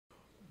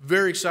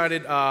Very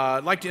excited.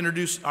 I'd like to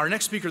introduce our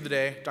next speaker of the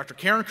day, Dr.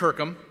 Karen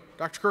Kirkham.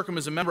 Dr. Kirkham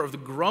is a member of the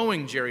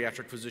growing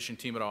geriatric physician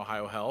team at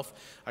OhioHealth.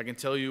 I can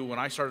tell you when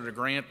I started a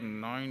grant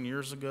 9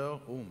 years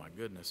ago, oh my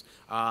goodness,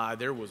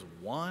 there was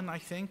one, I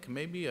think,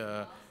 maybe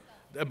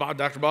about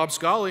Dr. Bob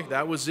Scully,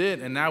 that was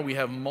it, and now we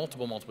have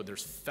multiple.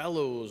 There's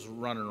fellows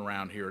running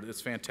around here. It's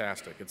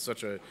fantastic. It's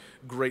such a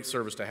great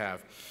service to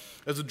have.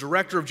 As the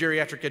Director of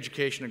Geriatric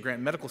Education at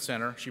Grant Medical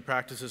Center, she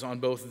practices on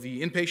both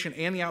the inpatient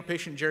and the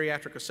outpatient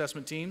geriatric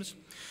assessment teams.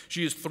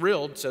 She is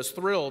thrilled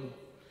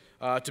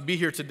to be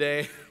here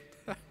today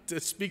to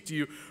speak to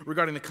you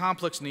regarding the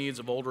complex needs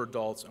of older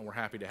adults, and we're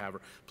happy to have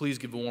her. Please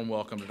give a warm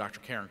welcome to Dr.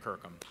 Karen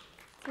Kirkham.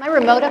 Is my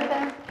remote up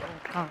there?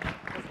 Oh,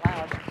 it's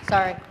loud.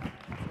 Sorry,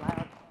 it's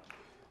loud.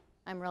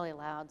 I'm really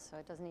loud, so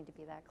it doesn't need to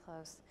be that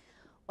close.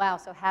 Wow,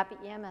 so happy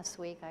EMS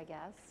week, I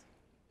guess.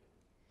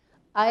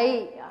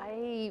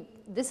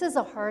 This is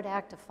a hard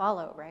act to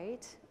follow,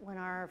 right? When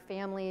our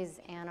families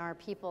and our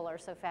people are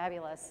so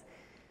fabulous.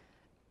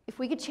 If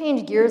we could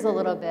change gears a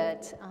little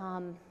bit,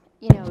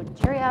 you know,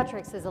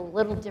 geriatrics is a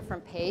little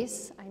different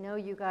pace. I know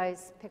you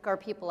guys pick our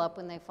people up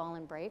when they fall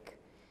and break.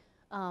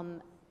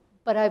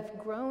 But I've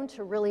grown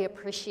to really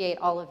appreciate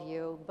all of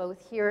you,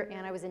 both here,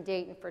 and I was in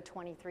Dayton for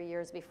 23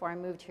 years before I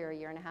moved here a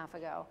year and a half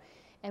ago.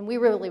 And we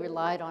really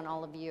relied on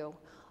all of you.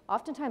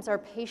 Oftentimes our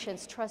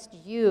patients trust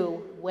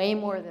you way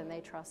more than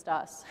they trust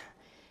us.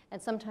 And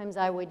sometimes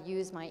I would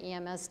use my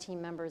EMS team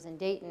members in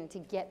Dayton to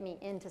get me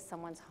into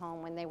someone's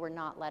home when they were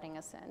not letting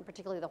us in,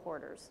 particularly the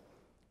hoarders,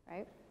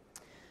 right?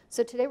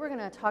 So today we're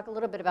gonna talk a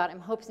little bit about, I'm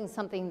hoping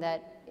something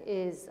that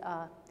is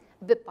a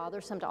bit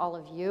bothersome to all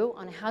of you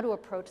on how to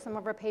approach some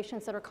of our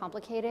patients that are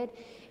complicated,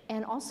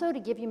 and also to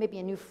give you maybe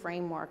a new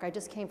framework. I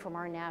just came from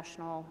our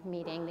national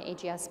meeting, the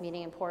AGS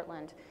meeting in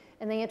Portland,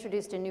 and they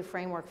introduced a new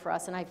framework for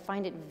us, and I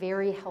find it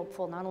very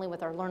helpful, not only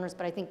with our learners,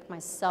 but I think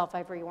myself,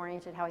 I've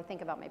reoriented how I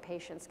think about my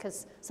patients,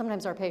 because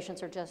sometimes our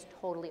patients are just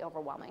totally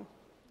overwhelming,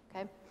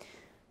 okay?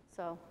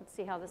 So let's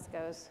see how this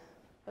goes.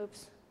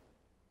 Oops.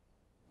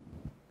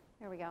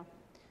 There we go.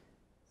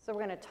 So we're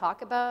gonna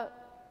talk about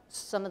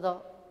some of the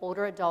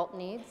older adult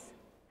needs,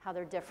 how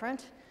they're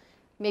different,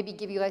 maybe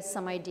give you guys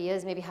some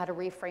ideas, maybe how to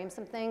reframe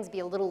some things, be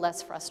a little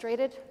less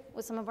frustrated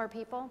with some of our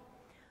people.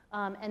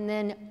 And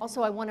then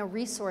also I want to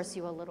resource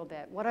you a little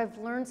bit. What I've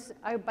learned,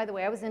 by the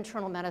way, I was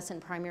internal medicine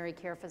primary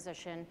care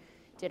physician,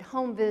 did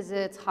home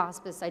visits,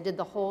 hospice, I did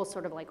the whole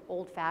sort of like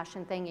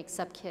old-fashioned thing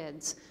except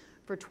kids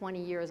for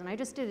 20 years. And I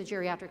just did a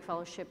geriatric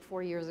fellowship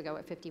 4 years ago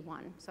at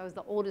 51. So I was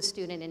the oldest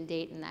student in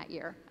Dayton that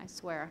year, I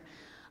swear.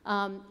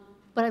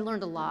 But I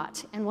learned a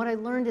lot. And what I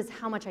learned is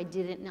how much I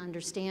didn't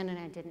understand and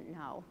I didn't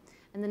know.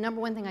 And the number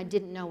one thing I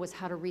didn't know was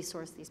how to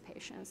resource these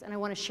patients. And I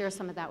want to share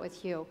some of that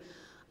with you.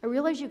 I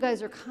realize you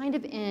guys are kind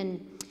of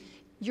in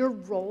your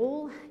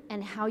role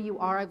and how you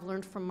are. I've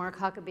learned from Mark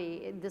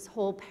Huckabee, this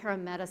whole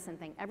paramedicine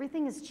thing.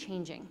 Everything is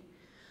changing.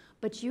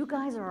 But you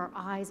guys are our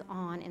eyes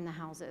on in the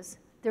houses.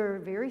 There are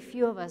very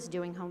few of us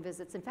doing home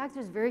visits. In fact,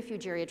 there's very few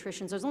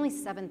geriatricians. There's only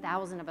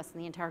 7,000 of us in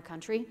the entire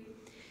country.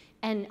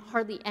 And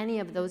hardly any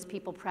of those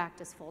people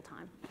practice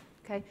full-time,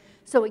 okay?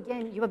 So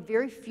again, you have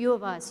very few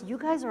of us. You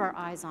guys are our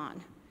eyes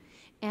on.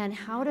 And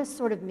how to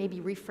sort of maybe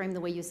reframe the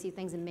way you see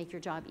things and make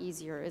your job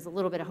easier is a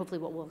little bit of hopefully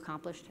what we'll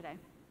accomplish today.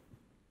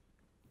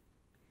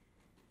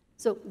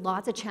 So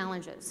lots of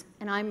challenges,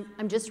 and I'm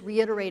just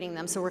reiterating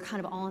them so we're kind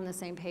of all on the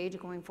same page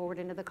going forward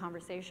into the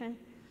conversation.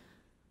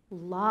 A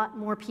lot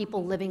more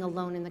people living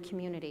alone in the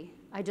community.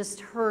 I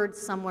just heard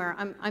somewhere,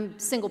 I'm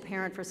single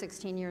parent for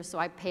 16 years, so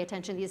I pay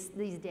attention to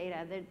these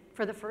data, that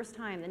for the first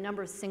time, the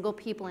number of single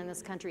people in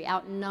this country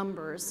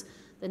outnumbers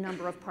the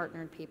number of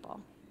partnered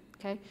people.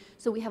 Okay?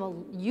 So we have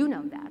you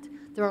know that.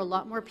 There are a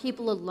lot more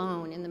people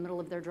alone in the middle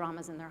of their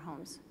dramas in their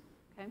homes.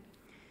 Okay?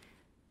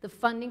 The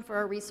funding for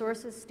our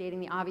resources, stating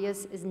the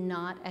obvious, is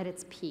not at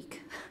its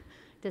peak,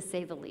 to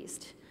say the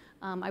least.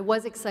 I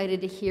was excited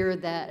to hear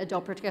that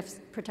Adult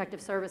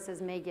Protective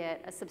Services may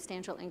get a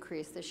substantial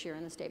increase this year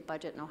in the state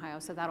budget in Ohio,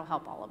 so that'll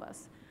help all of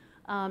us.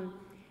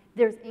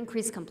 There's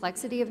increased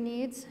complexity of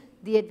needs.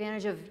 The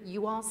advantage of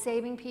you all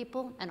saving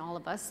people and all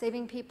of us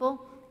saving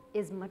people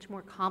is much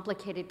more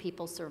complicated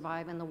people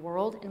survive in the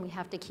world, and we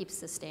have to keep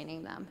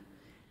sustaining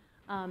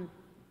them.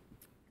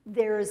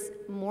 There's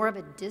more of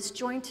a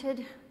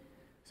disjointed,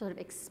 sort of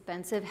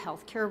expensive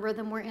healthcare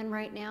rhythm we're in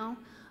right now,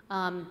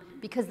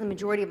 because the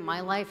majority of my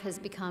life has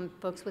become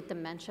folks with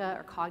dementia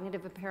or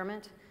cognitive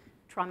impairment,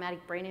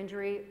 traumatic brain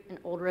injury, and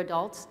older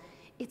adults.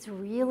 It's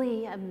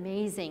really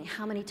amazing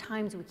how many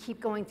times we keep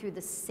going through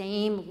the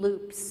same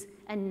loops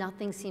and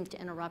nothing seems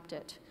to interrupt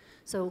it.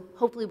 So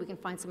hopefully we can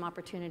find some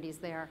opportunities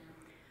there.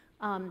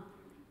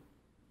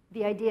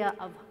 The idea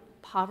of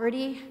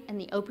poverty and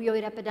the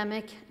opioid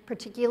epidemic,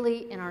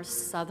 particularly in our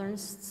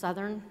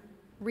southern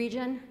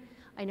region.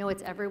 I know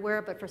it's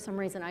everywhere, but for some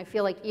reason I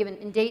feel like even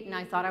in Dayton,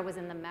 I thought I was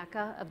in the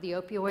mecca of the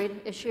opioid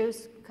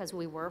issues, because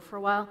we were for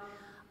a while.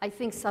 I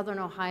think Southern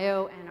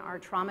Ohio and our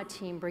trauma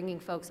team bringing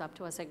folks up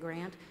to us at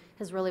Grant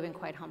has really been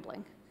quite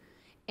humbling.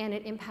 And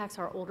it impacts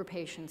our older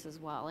patients as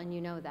well, and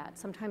you know that.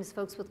 Sometimes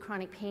folks with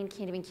chronic pain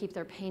can't even keep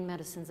their pain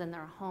medicines in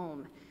their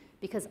home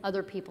because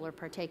other people are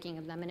partaking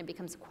of them, and it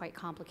becomes quite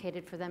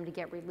complicated for them to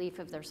get relief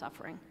of their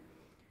suffering.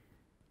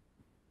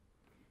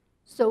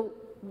 So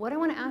what I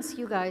want to ask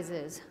you guys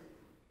is,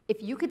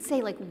 if you could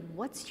say, like,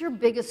 what's your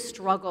biggest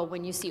struggle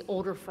when you see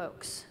older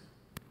folks?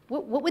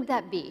 What would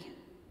that be?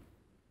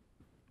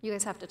 You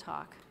guys have to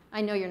talk.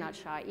 I know you're not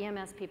shy.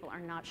 EMS people are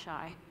not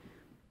shy.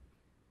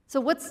 So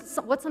what's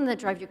something that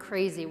drives you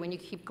crazy when you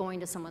keep going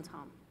to someone's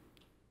home?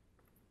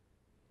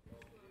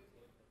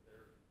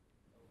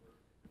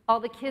 All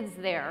the kids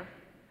there,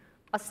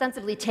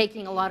 ostensibly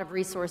taking a lot of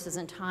resources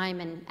and time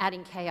and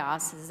adding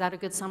chaos. Is that a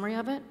good summary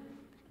of it?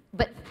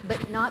 But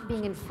not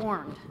being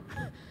informed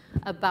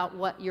about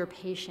what your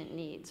patient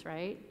needs,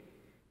 right?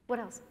 What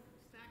else?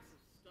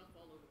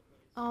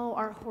 Oh,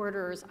 our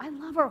hoarders. I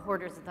love our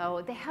hoarders,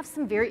 though. They have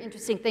some very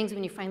interesting things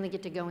when you finally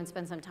get to go and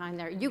spend some time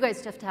there. You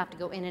guys just have to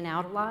go in and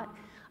out a lot.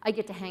 I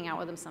get to hang out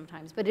with them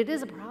sometimes, but it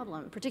is a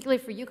problem, particularly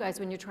for you guys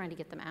when you're trying to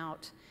get them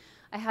out.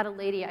 I had a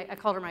lady, I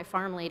called her my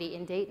farm lady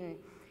in Dayton,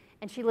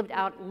 and she lived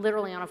out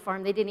literally on a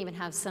farm. They didn't even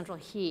have central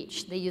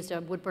heat. They used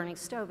a wood-burning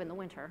stove in the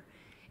winter.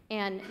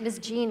 And Miss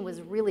Jean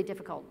was really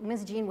difficult.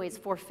 Miss Jean weighs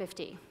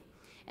 450,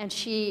 and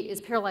she is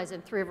paralyzed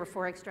in 3 of her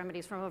 4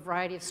 extremities from a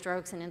variety of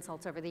strokes and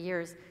insults over the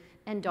years.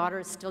 And daughter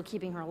is still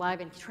keeping her alive,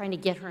 and trying to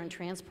get her in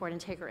transport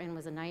and take her in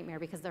was a nightmare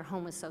because their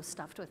home was so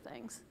stuffed with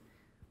things.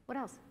 What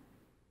else?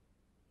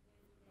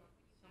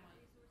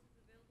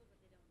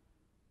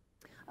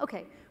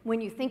 Okay,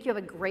 when you think you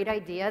have a great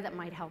idea that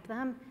might help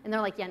them, and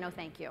they're like, yeah, no,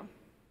 thank you.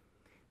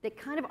 They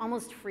kind of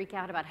almost freak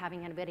out about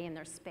having anybody in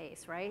their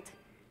space, right?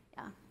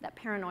 Yeah, that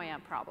paranoia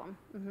problem.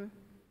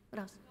 What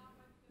else?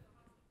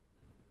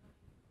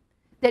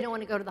 They don't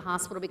want to go to the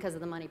hospital because of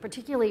the money,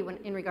 particularly when,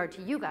 in regard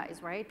to you guys,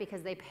 right?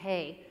 Because they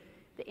pay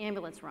the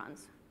ambulance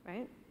runs,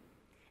 right?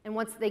 And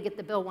once they get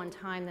the bill one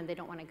time, then they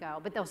don't want to go,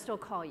 but they'll still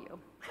call you.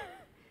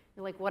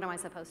 You're like, what am I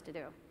supposed to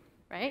do,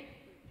 right?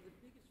 The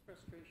biggest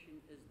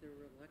frustration is their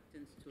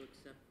reluctance to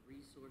accept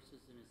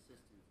resources and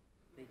assistance.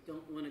 They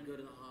don't want to go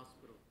to the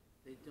hospital.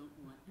 They don't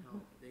want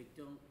help. They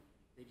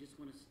just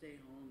want to stay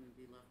home and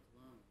be left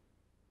alone.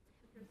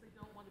 Because they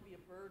don't want to be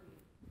a burden.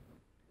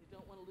 They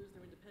don't want to lose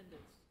their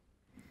independence.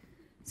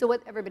 So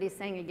what everybody's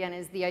saying again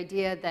is the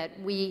idea that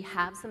we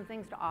have some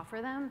things to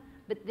offer them,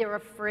 but they're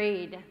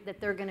afraid that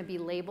they're going to be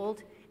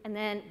labeled. And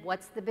then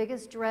what's the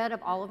biggest dread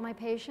of all of my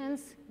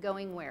patients?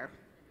 Going where?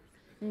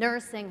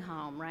 Nursing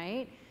home,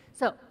 right?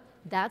 So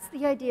that's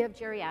the idea of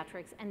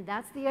geriatrics, and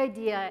that's the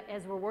idea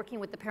as we're working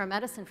with the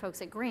paramedicine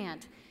folks at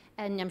Grant,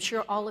 and I'm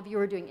sure all of you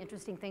are doing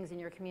interesting things in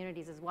your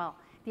communities as well.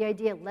 The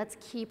idea, let's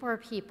keep our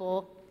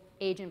people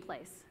age in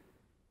place,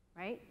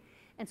 right?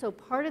 And so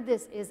part of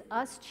this is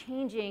us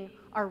changing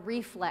our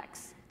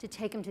reflex to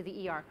take them to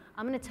the ER.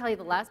 I'm going to tell you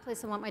the last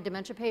place I want my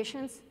dementia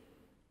patients,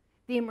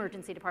 the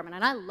emergency department.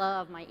 And I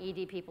love my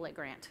ED people at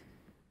Grant,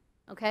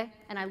 okay?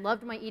 And I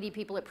loved my ED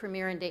people at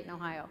Premier in Dayton,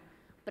 Ohio.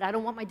 But I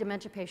don't want my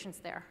dementia patients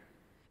there.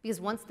 Because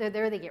once they're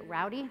there, they get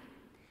rowdy,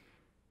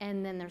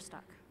 and then they're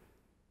stuck,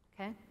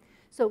 okay?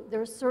 So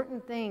there are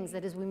certain things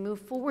that as we move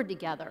forward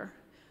together,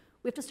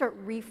 we have to start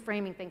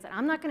reframing things. And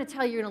I'm not going to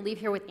tell you you're going to leave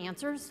here with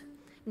answers.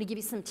 I'm going to give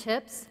you some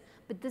tips.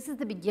 But this is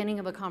the beginning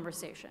of a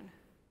conversation,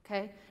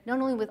 okay? Not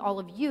only with all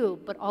of you,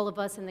 but all of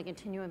us in the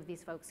continuum of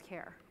these folks'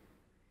 care.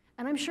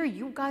 And I'm sure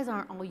you guys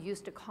aren't all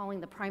used to calling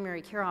the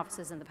primary care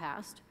offices in the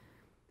past,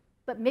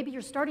 but maybe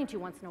you're starting to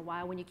once in a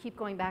while when you keep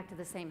going back to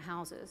the same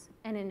houses.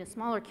 And in a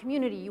smaller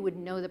community, you would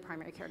know the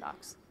primary care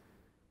docs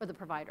or the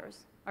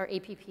providers, our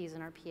APPs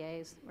and our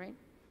PAs, right?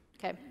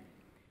 Okay.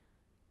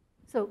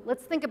 So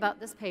let's think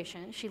about this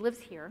patient. She lives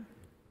here.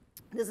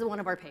 This is one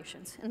of our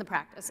patients in the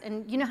practice.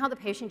 And you know how the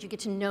patients, you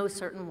get to know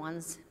certain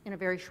ones in a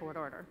very short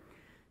order.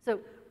 So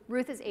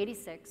Ruth is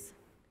 86.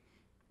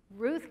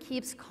 Ruth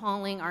keeps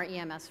calling our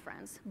EMS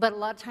friends, but a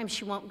lot of times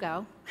she won't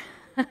go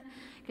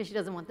because she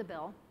doesn't want the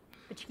bill,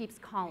 but she keeps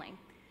calling.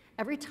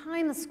 Every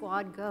time the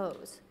squad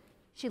goes,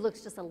 she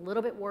looks just a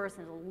little bit worse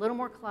and a little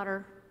more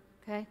clutter,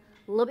 okay?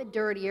 A little bit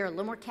dirtier, a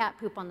little more cat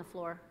poop on the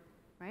floor,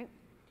 right?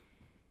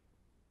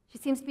 She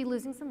seems to be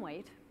losing some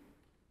weight.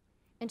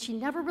 And she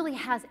never really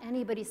has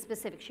anybody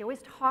specific. She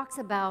always talks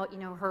about, you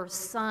know, her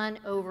son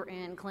over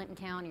in Clinton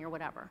County or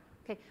whatever,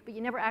 okay? But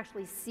you never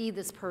actually see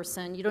this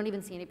person. You don't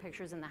even see any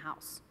pictures in the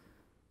house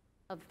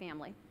of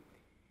family.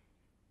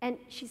 And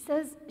she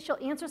says, she'll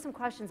answer some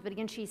questions, but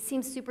again, she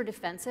seems super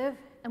defensive.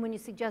 And when you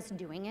suggest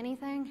doing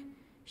anything,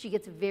 she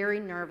gets very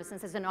nervous and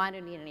says, no, I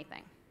don't need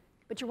anything.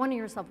 But you're wondering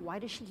to yourself, why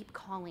does she keep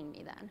calling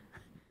me then?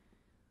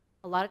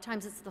 A lot of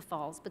times it's the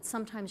falls, but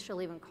sometimes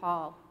she'll even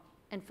call.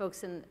 And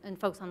folks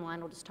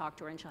online will just talk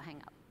to her and she'll hang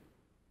up.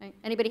 Right?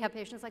 Anybody have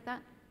patients like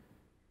that?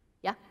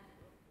 Yeah?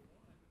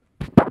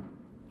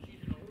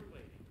 She's an older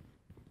lady,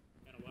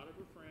 and a lot of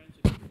her friends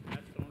have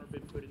passed on or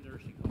been put in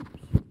nursing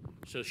homes.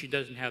 So she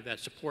doesn't have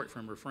that support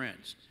from her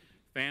friends.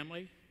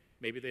 Family,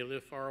 maybe they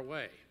live far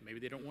away.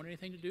 Maybe they don't want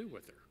anything to do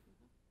with her.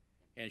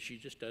 And she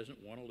just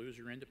doesn't want to lose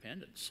her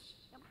independence.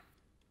 Yep.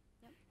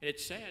 And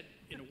it's sad,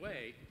 in a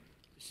way,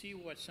 to see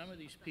what some of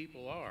these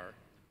people are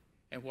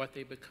and what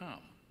they become.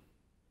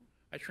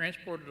 I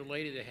transported a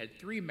lady that had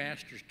 3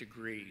 master's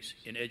degrees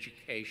in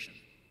education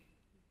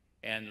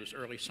and there was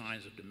early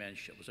signs of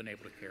dementia, was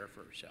unable to care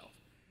for herself.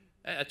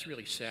 That's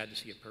really sad to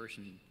see a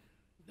person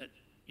that,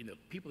 you know,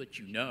 people that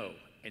you know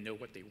and know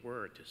what they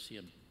were, to see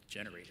them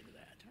generate into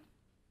that.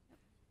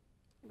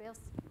 Anybody else?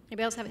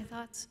 Anybody else have any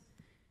thoughts?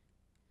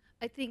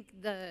 I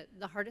think the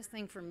hardest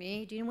thing for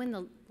me, do you know when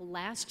the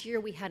last year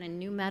we had a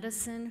new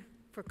medicine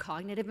for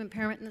cognitive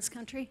impairment in this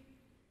country?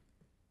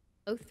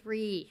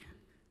 03.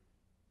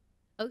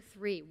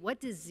 03.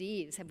 What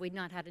disease have we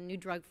not had a new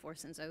drug for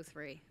since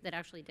 03 that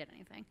actually did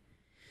anything?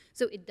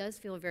 So it does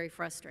feel very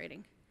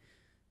frustrating.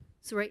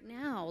 So right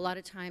now, a lot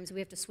of times we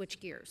have to switch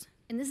gears.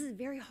 And this is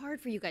very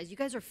hard for you guys. You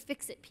guys are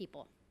fix-it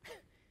people,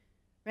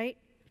 right?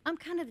 I'm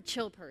kind of the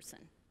chill person.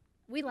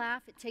 We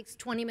laugh. It takes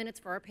 20 minutes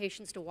for our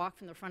patients to walk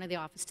from the front of the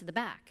office to the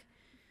back.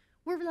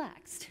 We're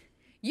relaxed.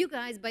 You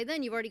guys, by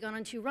then, you've already gone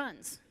on 2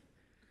 runs,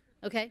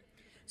 okay?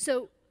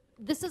 So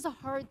this is a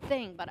hard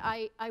thing, but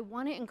I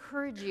want to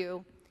encourage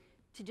you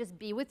to just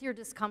be with your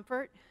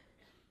discomfort,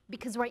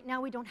 because right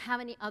now we don't have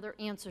any other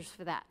answers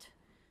for that,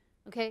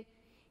 okay?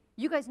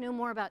 You guys know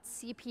more about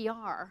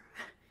CPR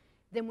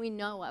than we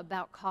know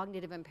about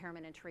cognitive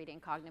impairment and treating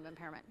cognitive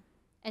impairment.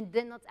 And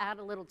then let's add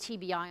a little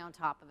TBI on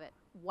top of it.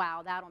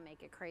 Wow, that'll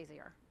make it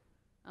crazier,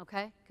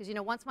 okay? Because, you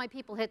know, once my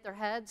people hit their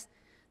heads,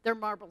 their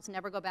marbles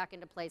never go back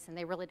into place, and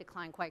they really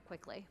decline quite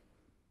quickly,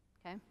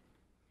 okay?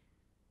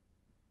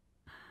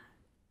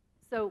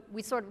 So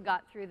we sort of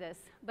got through this,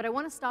 but I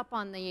want to stop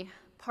on the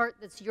part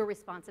that's your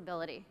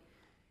responsibility.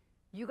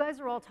 You guys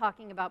are all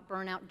talking about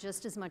burnout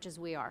just as much as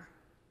we are,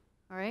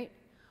 all right?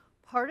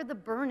 Part of the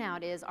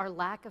burnout is our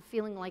lack of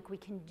feeling like we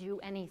can do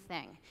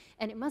anything.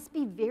 And it must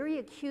be very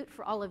acute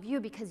for all of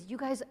you, because you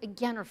guys,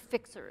 again, are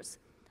fixers.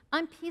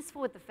 I'm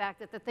peaceful with the fact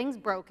that the thing's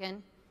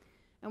broken,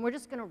 and we're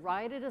just going to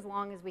ride it as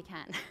long as we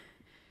can.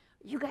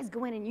 You guys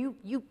go in and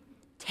you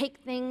take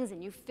things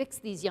and you fix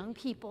these young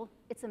people.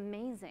 It's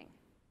amazing.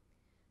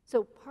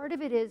 So part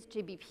of it is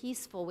to be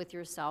peaceful with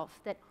yourself,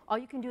 that all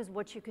you can do is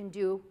what you can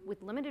do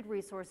with limited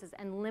resources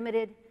and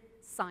limited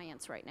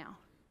science right now.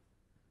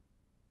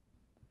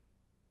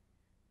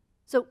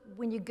 So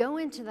when you go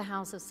into the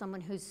house of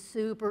someone who's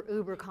super,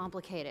 uber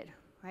complicated,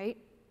 right,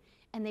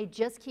 and they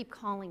just keep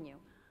calling you,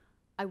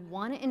 I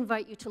want to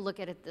invite you to look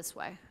at it this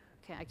way.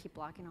 Okay, I keep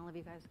blocking all of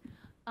you guys.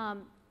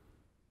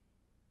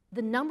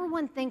 The number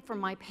one thing for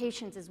my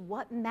patients is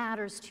what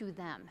matters to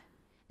them.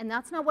 And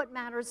that's not what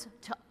matters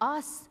to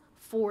us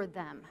for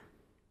them,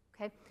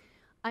 okay?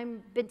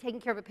 I've been taking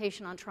care of a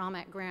patient on trauma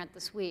at Grant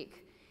this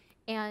week,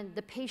 and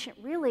the patient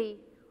really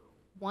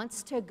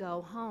wants to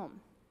go home.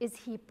 Is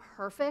he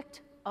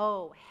perfect?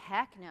 Oh,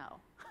 heck no.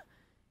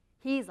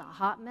 He's a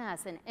hot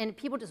mess. And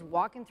people just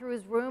walking through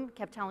his room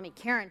kept telling me,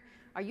 Karen,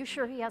 are you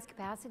sure he has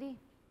capacity?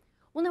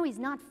 Well, no, he's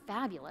not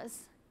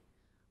fabulous,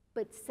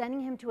 but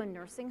sending him to a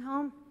nursing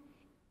home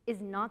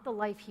is not the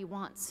life he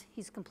wants.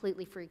 He's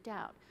completely freaked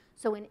out.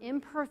 So an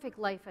imperfect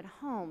life at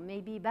home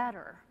may be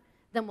better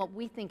than what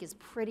we think is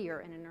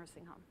prettier in a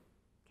nursing home.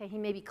 Okay, he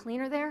may be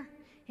cleaner there,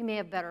 he may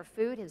have better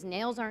food, his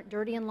nails aren't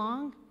dirty and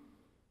long,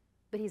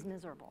 but he's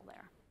miserable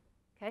there,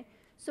 okay?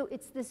 So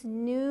it's this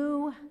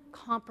new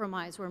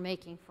compromise we're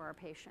making for our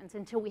patients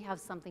until we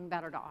have something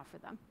better to offer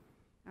them,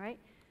 all right?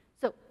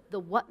 So the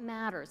what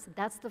matters,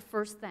 that's the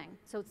first thing.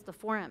 So it's the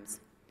 4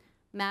 M's.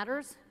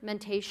 Matters,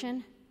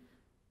 mentation,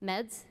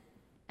 meds,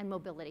 and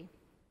mobility.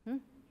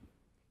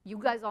 You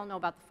guys all know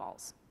about the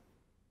falls.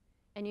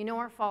 And you know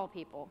our fall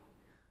people.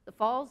 The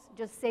falls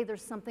just say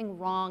there's something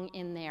wrong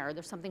in there.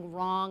 There's something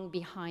wrong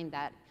behind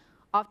that.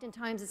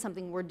 Oftentimes it's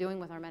something we're doing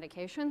with our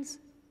medications,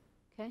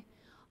 okay?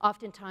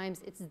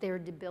 Oftentimes it's their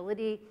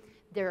debility,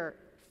 their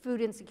food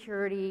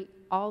insecurity,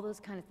 all those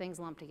kind of things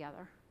lumped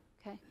together,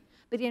 okay?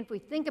 But again, if we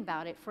think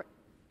about it, for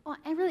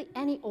and really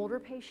any older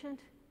patient,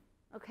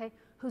 okay,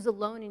 who's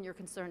alone and you're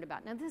concerned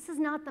about. Now this is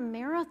not the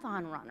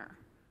marathon runner,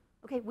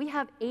 okay? We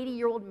have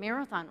 80-year-old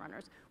marathon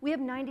runners. We have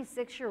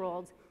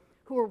 96-year-olds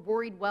who are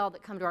worried well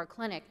that come to our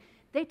clinic.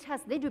 They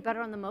do better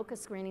on the MOCA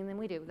screening than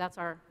we do. That's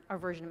our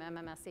version of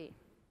MMSE,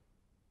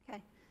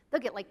 okay?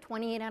 They'll get like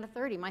 28 out of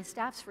 30. My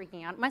staff's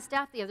freaking out. My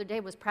staff the other day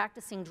was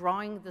practicing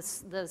drawing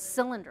the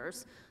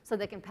cylinders so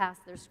they can pass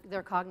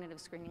their cognitive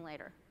screening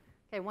later.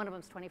 Okay, one of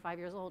them's 25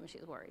 years old and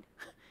she's worried.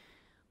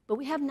 But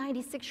we have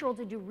 96-year-olds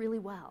that do really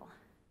well.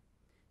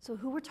 So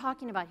who we're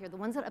talking about here, the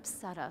ones that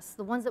upset us,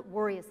 the ones that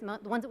worry us,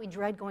 the ones that we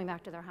dread going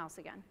back to their house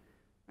again,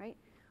 right,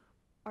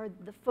 are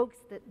the folks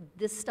that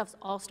this stuff's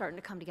all starting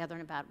to come together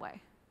in a bad way,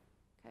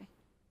 okay?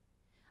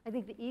 I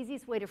think the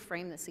easiest way to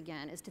frame this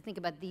again is to think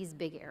about these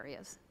big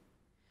areas.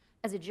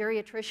 As a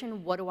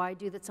geriatrician, what do I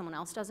do that someone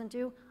else doesn't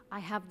do? I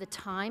have the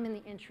time and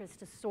the interest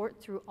to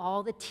sort through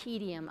all the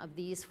tedium of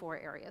these 4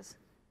 areas,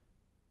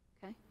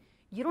 okay?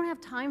 You don't have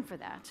time for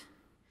that,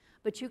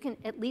 but you can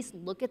at least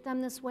look at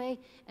them this way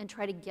and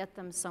try to get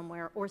them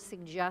somewhere or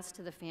suggest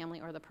to the family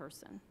or the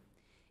person.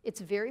 It's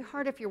very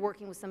hard if you're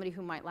working with somebody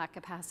who might lack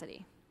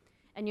capacity.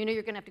 And you know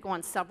you're gonna have to go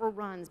on several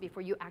runs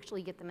before you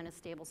actually get them in a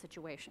stable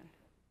situation,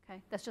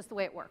 okay? That's just the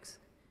way it works.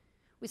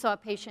 We saw a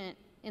patient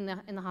in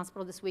the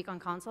hospital this week on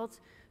consults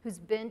who's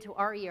been to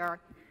our ER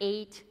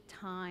 8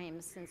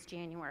 times since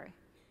January.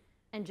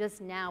 And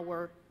just now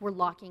we're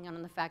locking in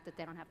on the fact that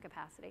they don't have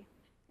capacity.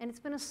 And it's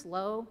been a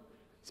slow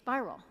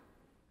spiral.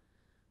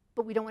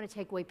 But we don't want to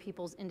take away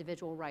people's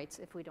individual rights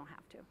if we don't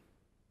have to,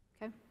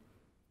 okay?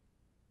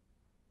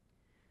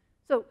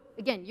 So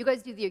again, you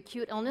guys do the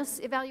acute illness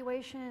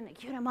evaluation,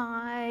 acute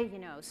MI, you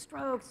know,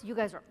 strokes. You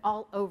guys are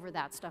all over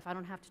that stuff. I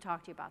don't have to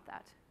talk to you about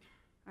that,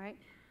 all right?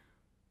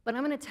 But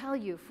I'm going to tell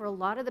you, for a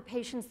lot of the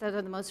patients that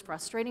are the most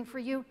frustrating for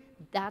you,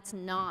 that's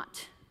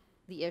not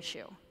the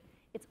issue.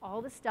 It's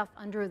all the stuff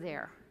under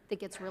there that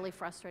gets really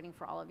frustrating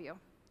for all of you.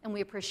 And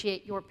we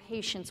appreciate your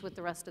patience with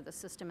the rest of the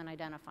system in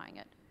identifying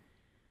it.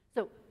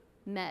 So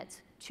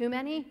meds, too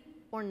many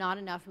or not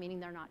enough, meaning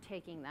they're not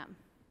taking them.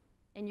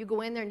 And you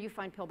go in there and you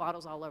find pill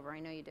bottles all over.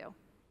 I know you do.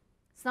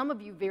 Some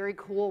of you very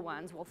cool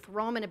ones will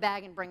throw them in a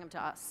bag and bring them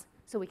to us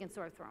so we can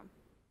sort through them,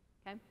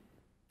 okay?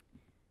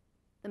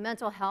 The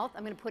mental health,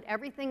 I'm going to put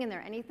everything in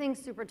there, anything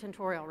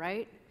supertentorial,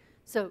 right?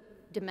 So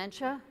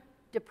dementia,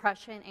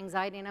 depression,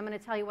 anxiety, and I'm going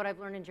to tell you what I've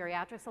learned in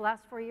geriatrics the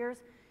last 4 years.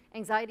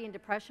 Anxiety and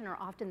depression are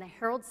often the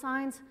herald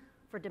signs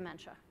for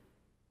dementia,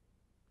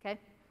 okay?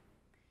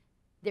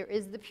 There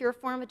is the pure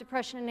form of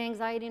depression and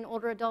anxiety in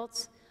older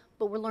adults,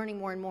 but we're learning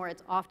more and more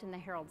it's often the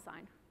herald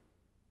sign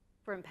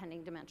for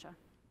impending dementia.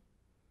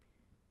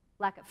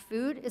 Lack of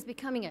food is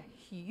becoming a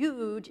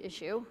huge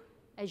issue,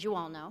 as you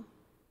all know,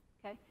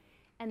 okay?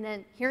 And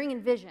then hearing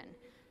and vision,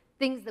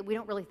 things that we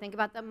don't really think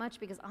about that much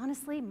because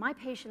honestly, my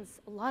patients,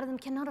 a lot of them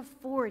cannot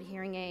afford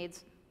hearing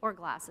aids or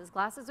glasses.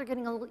 Glasses are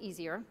getting a little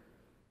easier,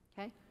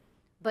 okay?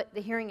 But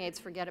the hearing aids,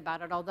 forget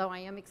about it, although I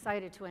am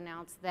excited to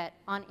announce that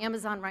on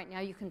Amazon right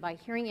now, you can buy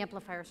hearing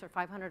amplifiers for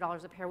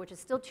 $500 a pair, which is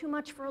still too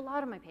much for a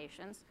lot of my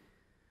patients,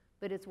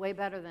 but it's way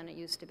better than it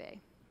used to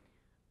be.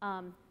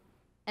 And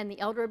the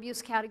elder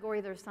abuse category,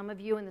 there's some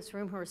of you in this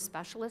room who are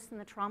specialists in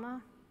the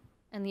trauma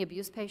and the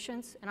abuse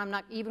patients, and I'm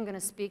not even going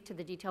to speak to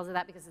the details of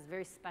that because it's a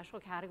very special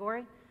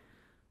category,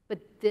 but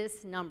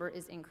this number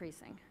is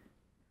increasing.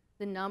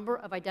 The number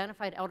of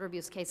identified elder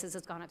abuse cases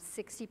has gone up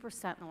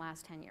 60% in the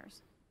last 10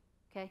 years,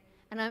 okay?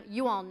 And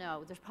you all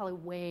know there's probably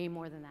way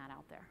more than that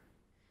out there.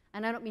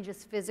 And I don't mean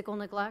just physical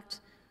neglect,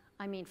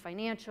 I mean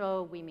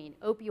financial, we mean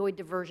opioid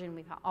diversion,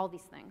 we've got all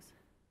these things,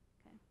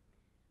 okay?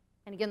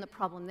 And again, the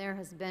problem there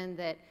has been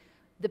that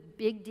the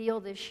big deal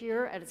this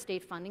year at a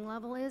state funding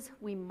level is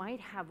we might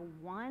have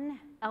one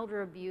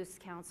elder abuse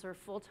counselor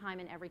full-time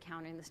in every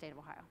county in the state of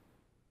Ohio.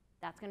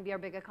 That's going to be our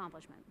big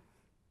accomplishment.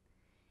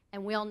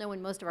 And we all know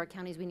in most of our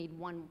counties we need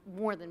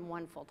more than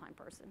one full-time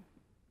person.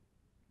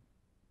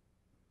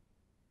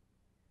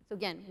 So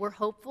again, we're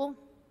hopeful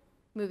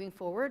moving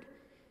forward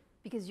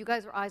because you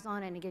guys are eyes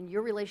on, and again,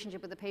 your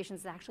relationship with the patients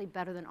is actually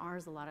better than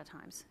ours a lot of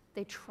times.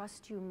 They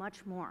trust you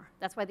much more.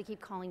 That's why they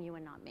keep calling you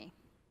and not me.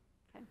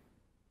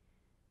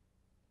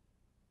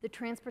 The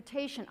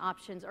transportation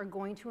options are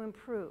going to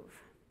improve.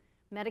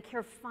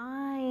 Medicare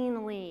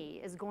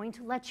finally is going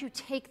to let you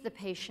take the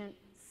patient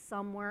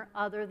somewhere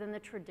other than the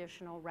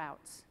traditional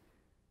routes,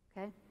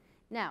 okay?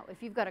 Now,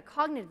 if you've got a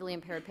cognitively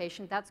impaired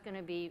patient, that's going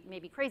to be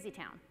maybe crazy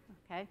town,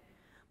 okay?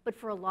 But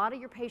for a lot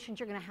of your patients,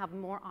 you're going to have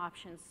more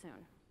options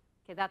soon,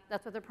 okay?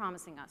 That's what they're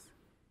promising us.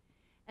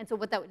 And so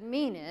what that would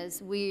mean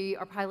is we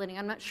are piloting,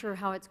 I'm not sure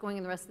how it's going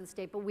in the rest of the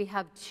state, but we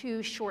have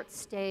 2 short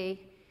stay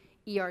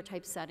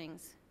ER-type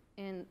settings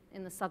in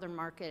the southern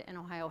market in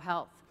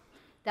OhioHealth.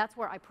 That's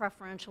where I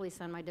preferentially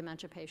send my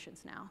dementia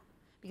patients now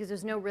because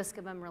there's no risk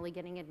of them really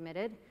getting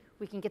admitted.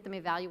 We can get them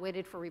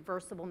evaluated for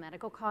reversible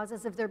medical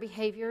causes of their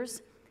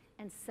behaviors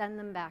and send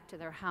them back to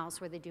their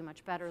house where they do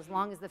much better as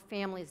long as the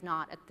family's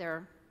not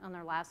on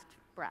their last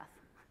breath,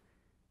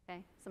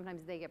 okay?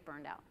 Sometimes they get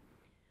burned out.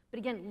 But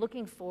again,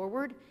 looking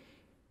forward,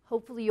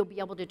 hopefully you'll be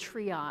able to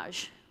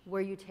triage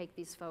where you take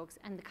these folks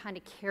and the kind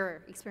of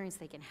care experience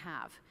they can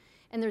have.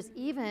 And there's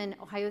even,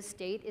 Ohio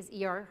State is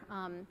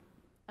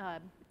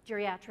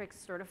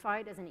geriatrics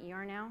certified as an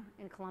ER now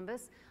in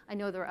Columbus. I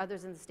know there are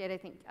others in the state. I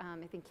think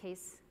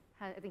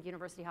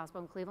University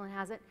Hospital in Cleveland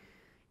has it.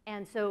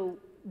 And so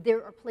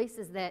there are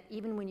places that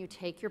even when you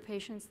take your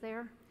patients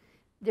there,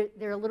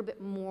 they're a little bit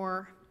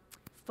more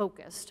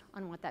focused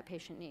on what that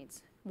patient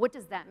needs. What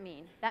does that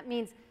mean? That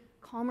means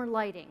calmer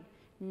lighting,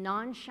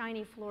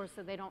 non-shiny floors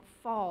so they don't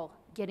fall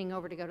getting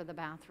over to go to the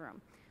bathroom.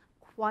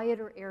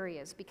 Quieter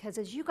areas, because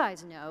as you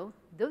guys know,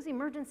 those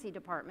emergency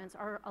departments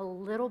are a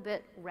little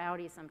bit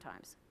rowdy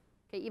sometimes.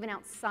 Okay, even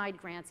outside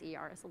Grant's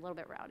ER is a little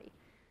bit rowdy.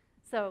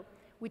 So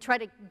we try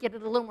to get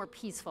it a little more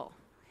peaceful.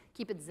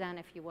 Keep it zen,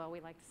 if you will,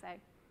 we like to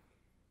say.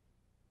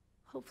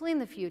 Hopefully in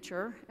the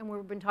future, and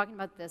we've been talking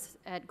about this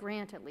at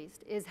Grant at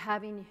least, is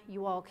having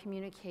you all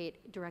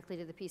communicate directly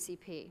to the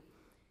PCP.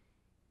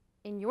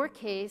 In your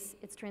case,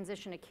 it's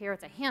transition to care,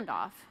 it's a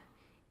handoff.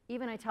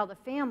 Even I tell the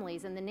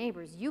families and the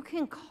neighbors, you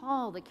can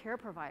call the care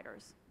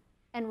providers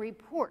and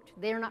report.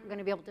 They're not going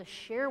to be able to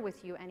share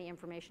with you any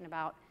information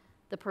about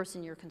the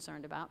person you're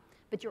concerned about,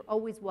 but you're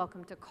always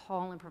welcome to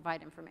call and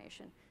provide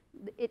information.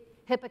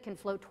 HIPAA can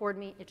flow toward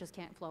me, it just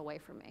can't flow away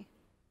from me,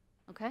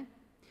 okay?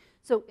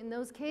 So in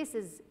those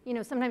cases, you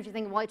know, sometimes you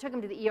think, well, I took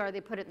them to the ER, they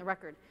put it in the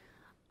record.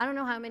 I don't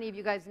know how many of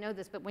you guys know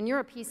this, but when you're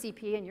a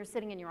PCP and you're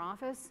sitting in your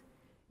office,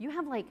 you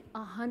have like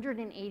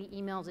 180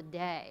 emails a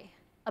day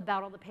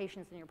about all the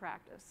patients in your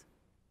practice.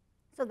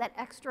 So that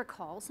extra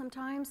call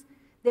sometimes,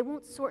 they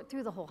won't sort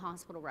through the whole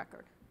hospital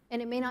record.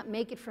 And it may not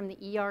make it from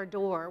the ER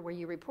door where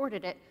you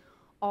reported it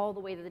all the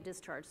way to the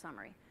discharge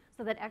summary.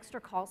 So that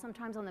extra call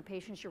sometimes on the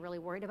patients you're really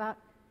worried about,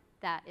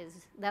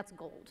 that's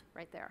gold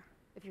right there,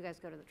 if you guys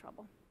go to the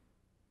trouble.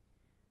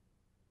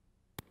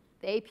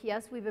 The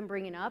APS we've been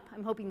bringing up,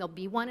 I'm hoping there'll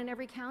be one in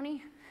every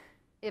county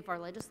if our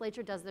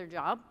legislature does their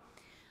job.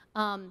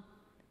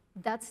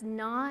 That's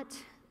not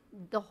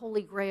the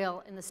holy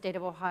grail in the state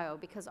of Ohio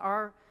because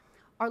our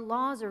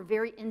laws are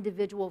very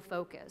individual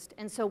focused.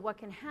 And so what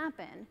can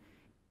happen,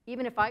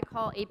 even if I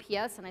call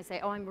APS and I say,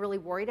 oh, I'm really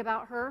worried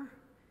about her,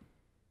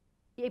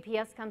 the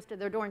APS comes to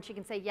their door and she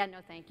can say, yeah, no,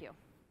 thank you.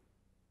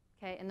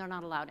 Okay, and they're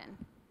not allowed in.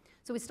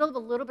 So we still have a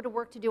little bit of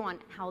work to do on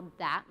how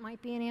that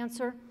might be an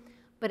answer,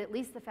 but at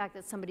least the fact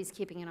that somebody's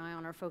keeping an eye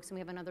on our folks and we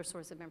have another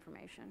source of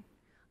information.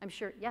 I'm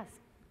sure, yes?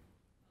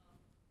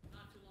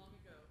 Not too long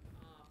ago,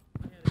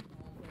 I had a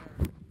call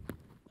where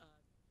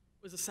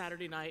it was a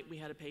Saturday night. We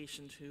had a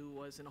patient who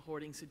was in a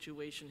hoarding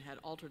situation, had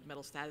altered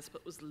mental status,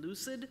 but was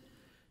lucid.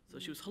 So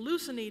she was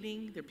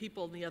hallucinating. There were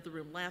people in the other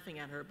room laughing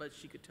at her, but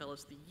she could tell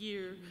us the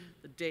year,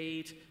 the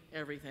date,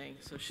 everything.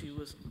 So she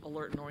was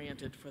alert and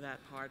oriented for that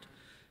part.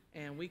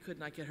 And we could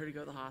not get her to go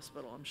to the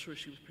hospital. I'm sure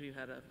she was pretty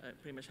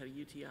much had a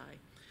UTI.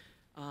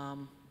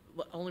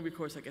 The only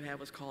recourse I could have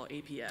was call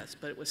APS,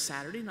 but it was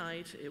Saturday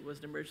night. It was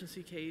an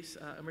emergency case,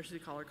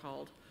 emergency caller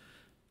called,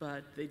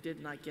 but they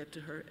did not get to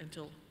her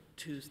until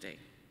Tuesday.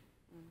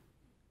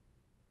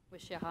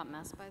 Was she a hot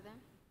mess by then?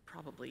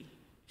 Probably.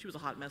 She was a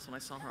hot mess when I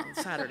saw her on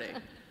Saturday.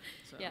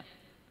 So, yeah.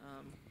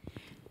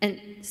 And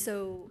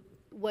so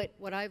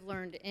what I've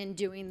learned in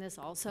doing this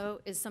also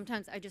is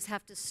sometimes I just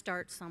have to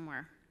start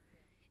somewhere.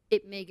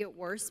 It may get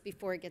worse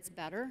before it gets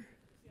better.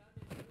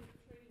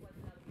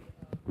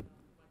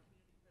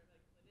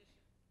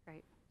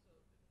 Right.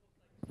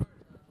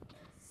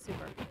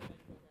 Super.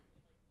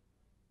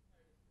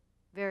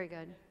 Very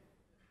good.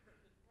 The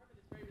department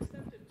is very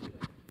receptive to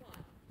it, but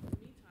in the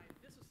meantime,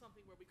 this was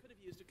something where we could have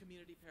used a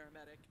community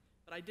paramedic,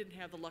 but I didn't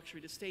have the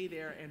luxury to stay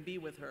there and be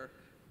with her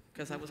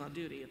because I was on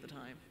duty at the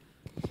time.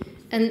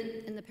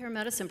 And the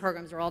paramedicine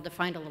programs are all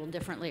defined a little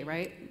differently,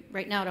 right?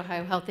 Right now at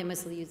OhioHealth, they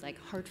mostly use like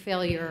heart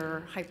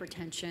failure,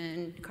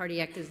 hypertension,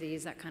 cardiac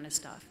disease, that kind of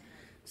stuff.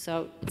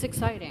 So it's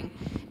exciting.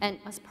 And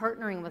us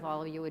partnering with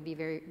all of you would be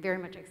very, very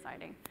much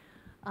exciting.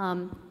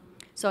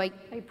 So I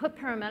put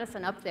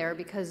paramedicine up there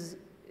because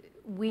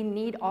we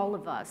need all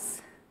of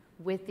us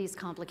with these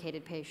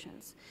complicated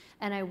patients.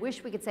 And I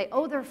wish we could say,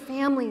 oh, their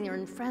family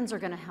and friends are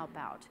going to help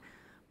out.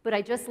 But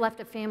I just left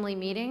a family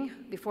meeting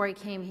before I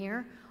came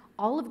here.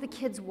 All of the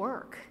kids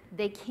work.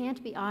 They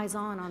can't be eyes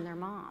on their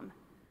mom.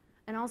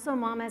 And also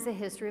mom has a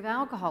history of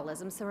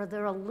alcoholism, so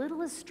they're a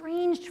little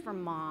estranged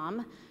from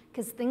mom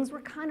because things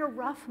were kind of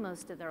rough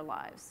most of their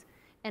lives.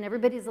 And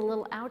everybody's a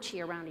little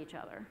ouchy around each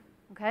other,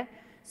 okay?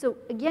 So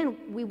again,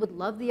 we would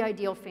love the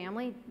ideal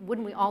family.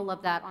 Wouldn't we all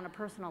love that on a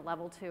personal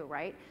level too,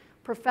 right?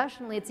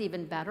 Professionally, it's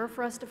even better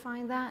for us to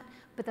find that,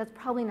 but that's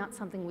probably not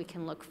something we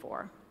can look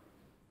for.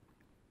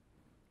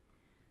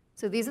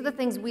 So these are the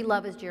things we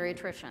love as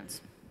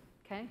geriatricians,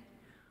 okay?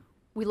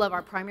 We love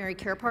our primary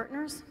care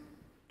partners,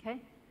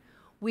 okay?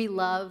 We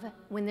love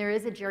when there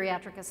is a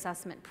geriatric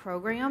assessment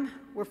program.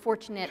 We're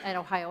fortunate at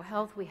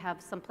OhioHealth, we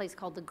have someplace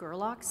called the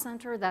Gerlach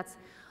Center. That's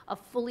a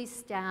fully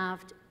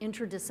staffed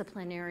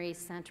interdisciplinary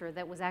center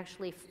that was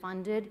actually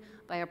funded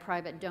by a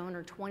private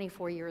donor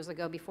 24 years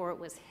ago before it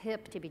was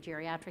hip to be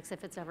geriatrics,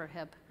 if it's ever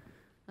hip,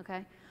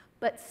 okay?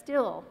 But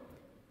still,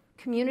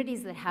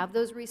 communities that have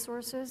those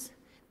resources,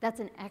 that's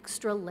an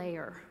extra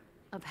layer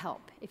of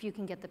help if you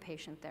can get the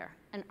patient there.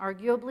 And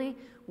arguably,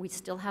 we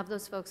still have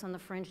those folks on the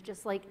fringe,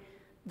 just like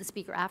the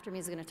speaker after me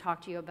is going to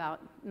talk to you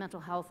about mental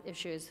health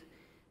issues.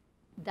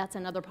 That's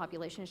another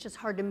population. It's just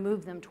hard to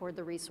move them toward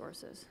the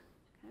resources.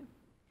 Okay?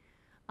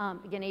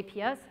 Again,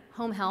 APS,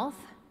 home health,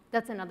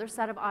 that's another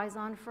set of eyes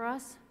on for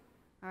us,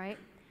 all right?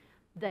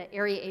 The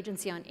Area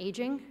Agency on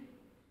Aging.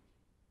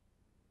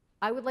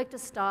 I would like to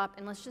stop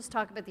and let's just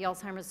talk about the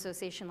Alzheimer's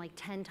Association like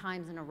 10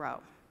 times in a row,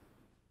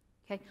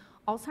 okay?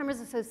 Alzheimer's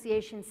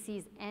Association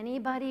sees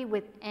anybody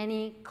with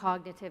any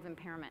cognitive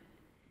impairment,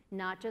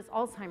 not just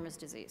Alzheimer's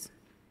disease.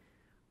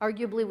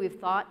 Arguably, we've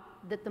thought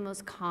that the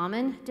most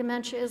common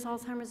dementia is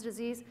Alzheimer's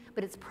disease,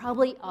 but it's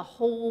probably a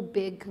whole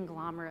big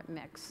conglomerate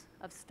mix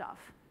of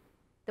stuff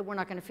that we're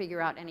not going to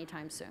figure out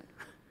anytime soon,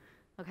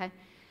 okay?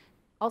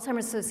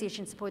 Alzheimer's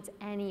Association supports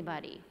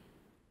anybody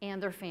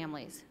and their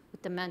families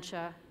with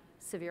dementia,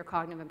 severe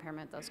cognitive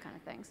impairment, those kind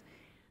of things.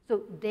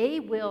 So they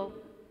will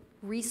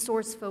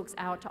resource folks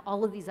out to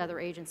all of these other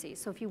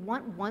agencies. So if you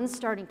want one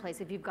starting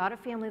place, if you've got a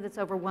family that's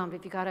overwhelmed,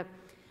 if you've got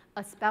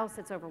a spouse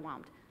that's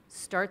overwhelmed,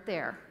 start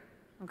there,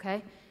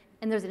 okay?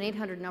 And there's an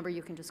 800 number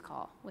you can just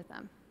call with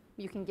them.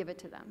 You can give it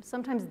to them.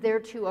 Sometimes they're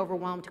too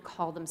overwhelmed to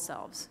call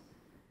themselves.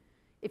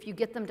 If you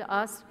get them to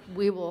us,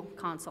 we will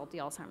consult the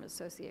Alzheimer's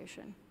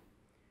Association.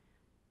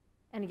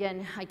 And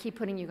again, I keep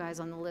putting you guys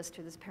on the list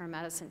to this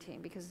paramedicine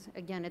team because,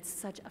 again, it's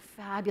such a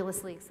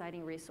fabulously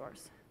exciting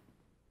resource.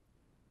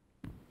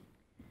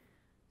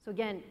 So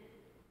again,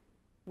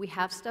 we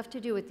have stuff to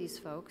do with these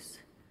folks.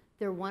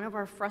 They're one of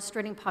our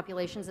frustrating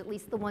populations, at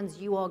least the ones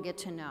you all get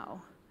to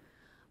know.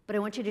 But I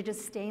want you to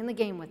just stay in the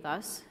game with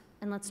us,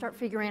 and let's start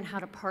figuring out how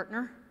to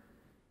partner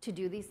to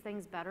do these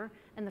things better.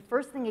 And the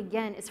first thing,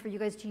 again, is for you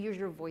guys to use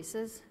your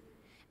voices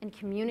and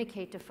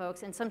communicate to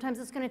folks. And sometimes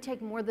it's going to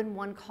take more than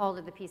one call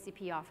to the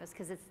PCP office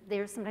because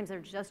sometimes they're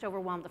just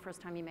overwhelmed the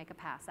first time you make a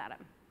pass at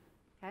them,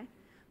 okay?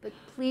 But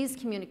please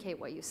communicate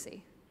what you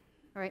see,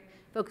 all right?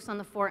 Focus on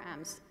the 4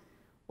 M's.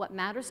 What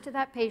matters to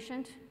that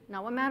patient,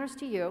 not what matters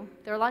to you.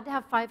 They're allowed to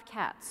have 5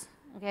 cats,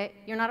 okay?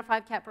 You're not a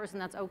 5-cat person,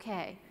 that's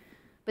okay.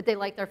 But they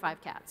like their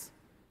 5 cats,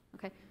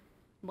 okay?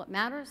 What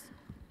matters,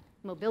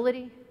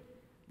 mobility,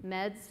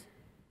 meds,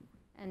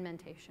 and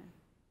mentation,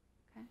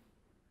 okay?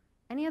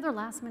 Any other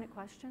last-minute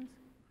questions?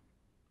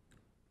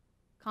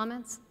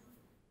 Comments?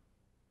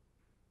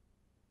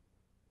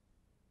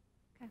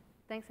 Okay,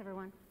 thanks,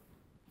 everyone.